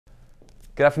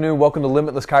Good afternoon. Welcome to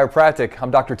Limitless Chiropractic.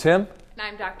 I'm Dr. Tim. And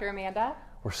I'm Dr. Amanda.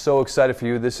 We're so excited for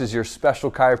you. This is your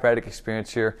special chiropractic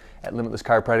experience here at Limitless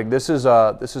Chiropractic. This is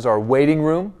our waiting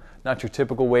room, not your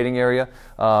typical waiting area.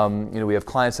 We have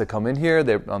clients that come in here.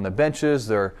 They're on the benches.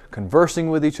 They're conversing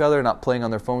with each other, not playing on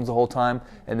their phones the whole time.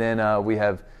 And then we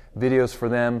have videos for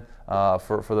them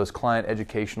for those client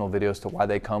educational videos to why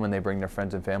they come and they bring their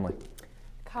friends and family.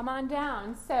 Come on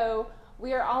down. So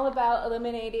we are all about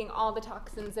eliminating all the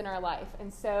toxins in our life.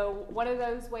 And so one of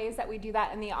those ways that we do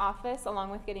that in the office, along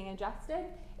with getting adjusted,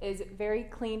 is very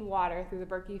clean water through the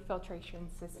𝘧𝘰𝘮 filtration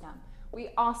system. We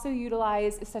also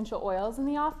utilize essential oils in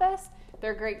the office.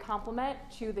 They're a great complement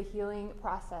to the healing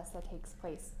process that takes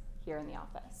place here in the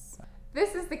office.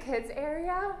 This is the kids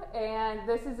area, and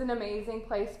this is an amazing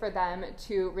place for them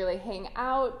to really hang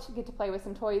out, get to play with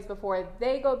some toys before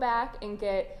they go back and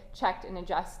get checked and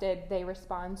adjusted. They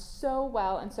respond so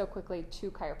well and so quickly to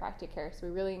chiropractic care, so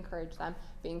we really encourage them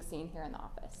being seen here in the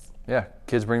office. Yeah,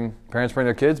 parents bring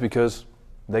their kids because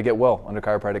they get well under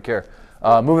chiropractic care.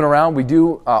 Moving around, we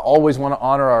do always want to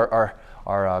honor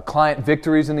our client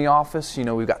victories in the office.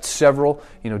 We've got several,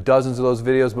 dozens of those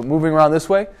videos. But moving around this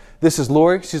way, this is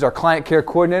Lori. She's our client care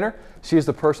coordinator. She is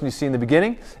the person you see in the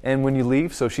beginning and when you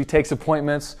leave. So she takes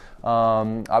appointments,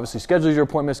 obviously schedules your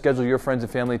appointments, schedules your friends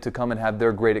and family to come and have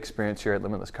their great experience here at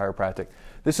Limitless Chiropractic.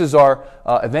 This is our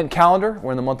event calendar.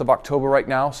 We're in the month of October right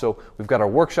now, so we've got our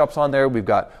workshops on there. We've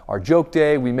got our joke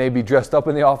day. We may be dressed up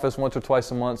in the office once or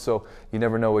twice a month, so you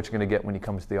never know what you're going to get when you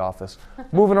come to the office.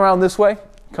 Moving around this way,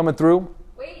 coming through.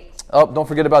 Wait. Oh, don't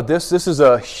forget about this. This is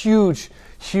a huge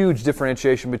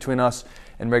differentiation between us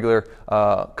and regular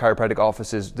chiropractic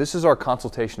offices. This is our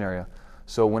consultation area.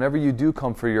 So whenever you do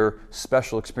come for your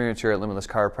special experience here at Limitless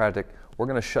Chiropractic, we're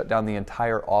going to shut down the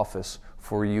entire office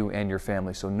for you and your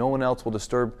family. So no one else will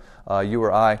disturb you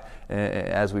or I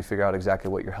as we figure out exactly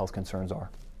what your health concerns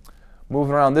are.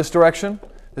 Moving around this direction,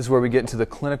 this is where we get into the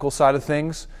clinical side of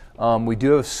things. We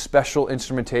do have special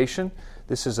instrumentation.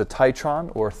 This is a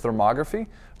Titron or thermography,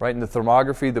 right? In the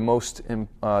thermography,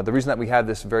 the reason that we have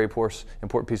this very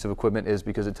important piece of equipment is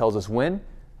because it tells us when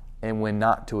and when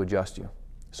not to adjust you.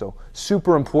 So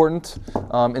super important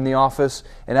in the office.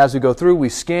 And as we go through, we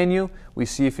scan you. We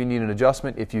see if you need an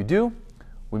adjustment. If you do,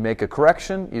 we make a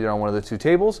correction either on one of the two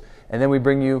tables, and then we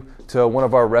bring you to one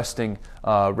of our resting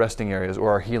areas or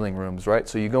our healing rooms, right?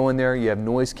 So you go in there, you have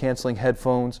noise-canceling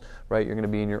headphones, right? You're going to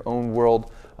be in your own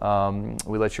world.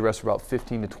 We let you rest for about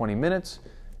 15 to 20 minutes,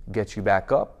 get you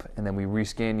back up, and then we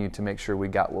rescan you to make sure we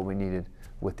got what we needed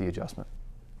with the adjustment.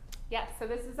 Yes, so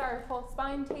this is our full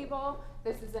spine table.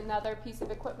 This is another piece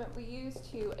of equipment we use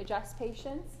to adjust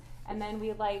patients. And then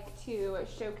we like to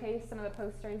showcase some of the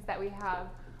posters that we have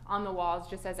on the walls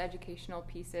just as educational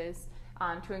pieces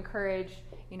to encourage,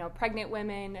 pregnant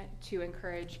women, to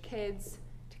encourage kids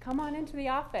to come on into the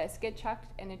office, get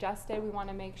checked and adjusted. We want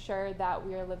to make sure that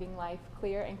we are living life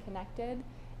clear and connected,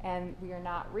 and we are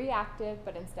not reactive,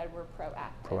 but instead we're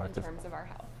proactive in terms of our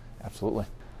health. Absolutely.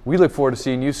 We look forward to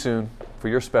seeing you soon for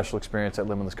your special experience at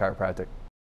Limitless Chiropractic.